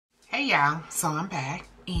Hey y'all, so I'm back,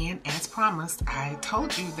 and as promised, I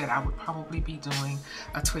told you that I would probably be doing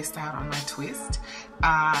a twist out on my twist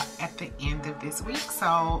at the end of this week.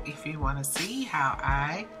 So if you want to see how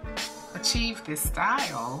I achieve this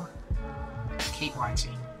style, keep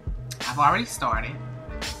watching. I've already started,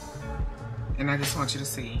 and I just want you to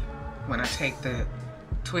see when I take the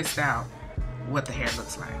twist out what the hair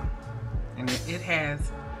looks like. And it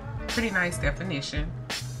has pretty nice definition,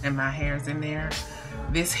 and my hair's in there.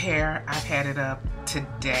 This hair, I've had it up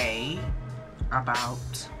today,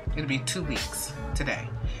 it'll be 2 weeks today.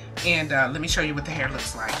 And let me show you what the hair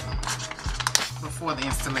looks like before the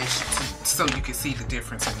installation so you can see the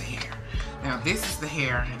difference in the hair. Now this is the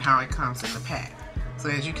hair and how it comes in the pack. So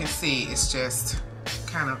as you can see, it's just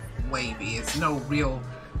kind of wavy. It's no real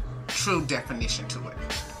true definition to it.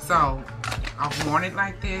 So I've worn it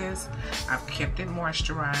like this. I've kept it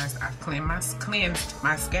moisturized. I've cleansed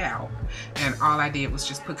my scalp, and all I did was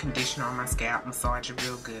just put conditioner on my scalp, massage it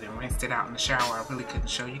real good, and rinsed it out in the shower. I really couldn't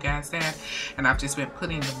show you guys that. And I've just been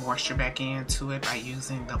putting the moisture back into it by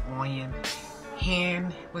using the Onion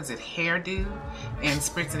hairdo, and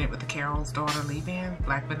spritzing it with the Carol's Daughter leave-in,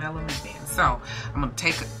 black vanilla leave-in. So I'm gonna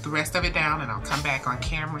take the rest of it down, and I'll come back on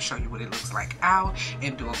camera, show you what it looks like out,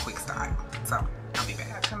 and do a quick style. So I'll be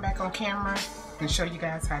back. I'll come back on camera and show you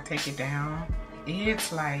guys how I take it down.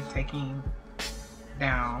 It's like taking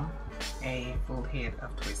down a full head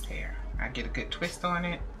of twist hair. I get a good twist on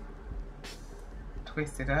it,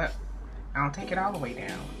 twist it up. I don't take it all the way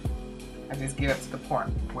down. I just get up to the part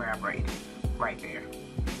where I braid it, right there.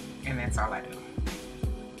 And that's all I do.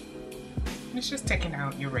 It's just taking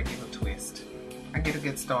out your regular twist. I get a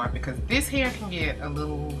good start because this hair can get a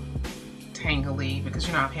little tangly because,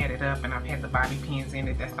 you know, I've had it up and I've had the bobby pins in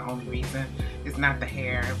it. That's the only reason. It's not the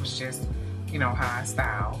hair. It was just, you know, how I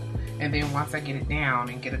styled. And then once I get it down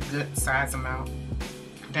and get a good size amount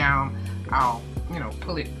down, I'll, you know,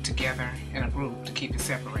 pull it together in a group to keep it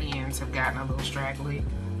separate. Ends have gotten a little straggly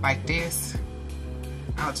like this.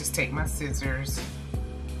 I'll just take my scissors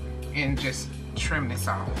and just trim this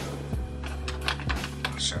off.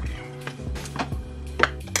 I'll show you.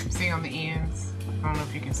 See on the ends? I don't know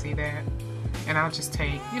if you can see that. And I'll just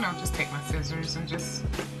take, you know, just take my scissors and just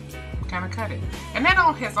kind of cut it. And that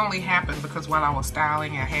has only happened because while I was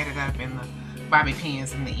styling, I had it up and the bobby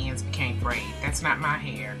pins and the ends became frayed. That's not my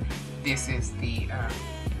hair. This is the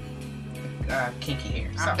kinky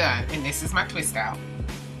hair. So I'm done, and this is my twist out.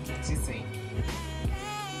 As you see.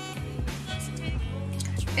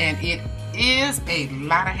 And it is a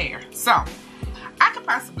lot of hair. So I could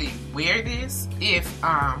possibly wear this if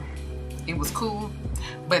it was cool,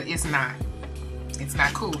 but it's not. It's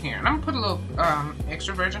not cool here. And I'm gonna put a little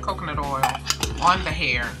extra virgin coconut oil on the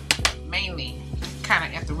hair, mainly kind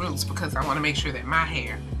of at the roots, because I want to make sure that my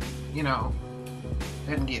hair, you know,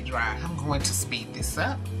 doesn't get dry. I'm going to speed this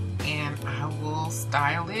up, and I will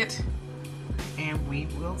style it, and we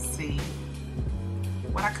will see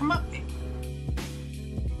what I come up with.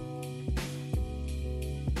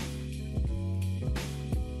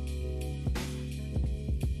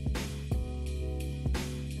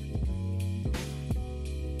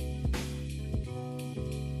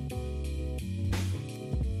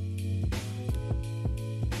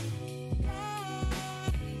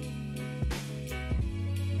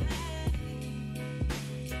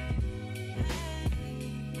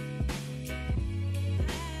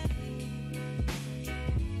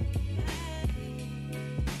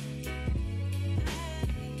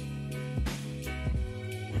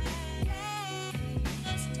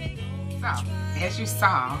 So, as you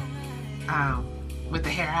saw, with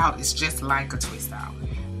the hair out, it's just like a twist out,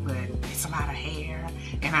 but it's a lot of hair,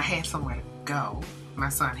 and I had somewhere to go. My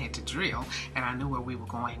son had to drill, and I knew where we were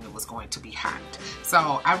going. It was going to be hot.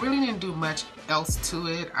 So I really didn't do much else to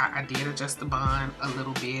it. I did adjust the bun a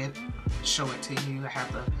little bit, show it to you. I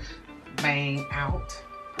have the bang out,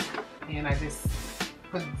 and I just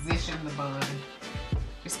positioned the bun,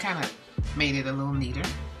 just kind of made it a little neater.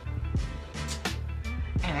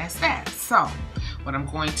 And that's that. So what I'm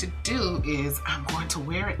going to do is I'm going to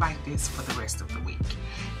wear it like this for the rest of the week.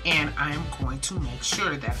 And I'm going to make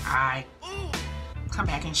sure that I come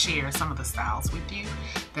back and share some of the styles with you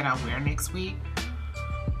that I wear next week,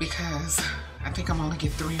 because I think I'm only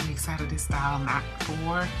get 3 weeks out of this style, not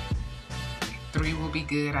 4. 3 will be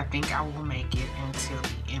good. I think I will make it until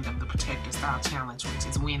the end of the Protector Style Challenge, which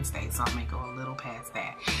is Wednesday, so I may go a little past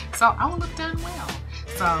that. So I will have done well.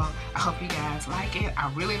 So I hope you guys like it. I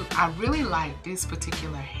really like this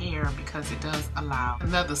particular hair because it does allow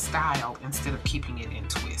another style instead of keeping it in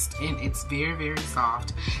twist. And it's very, very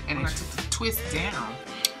soft. And when I took the twist down,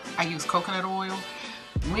 I used coconut oil.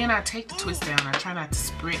 when I take the twist down, I try not to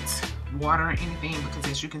spritz water or anything,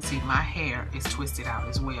 because as you can see, my hair is twisted out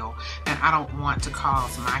as well, and I don't want to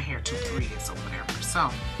cause my hair to frizz or whatever. So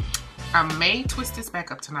I may twist this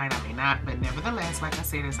back up tonight, I may not, but nevertheless, like I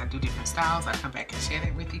said, as I do different styles, I come back and share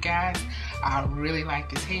that with you guys. I really like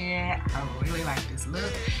this hair, I really like this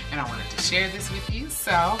look, and I wanted to share this with you.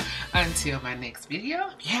 So until my next video,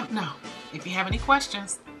 if you have any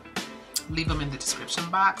questions, leave them in the description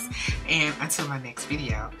box, and until my next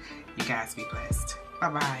video, you guys be blessed.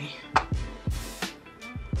 Bye-bye.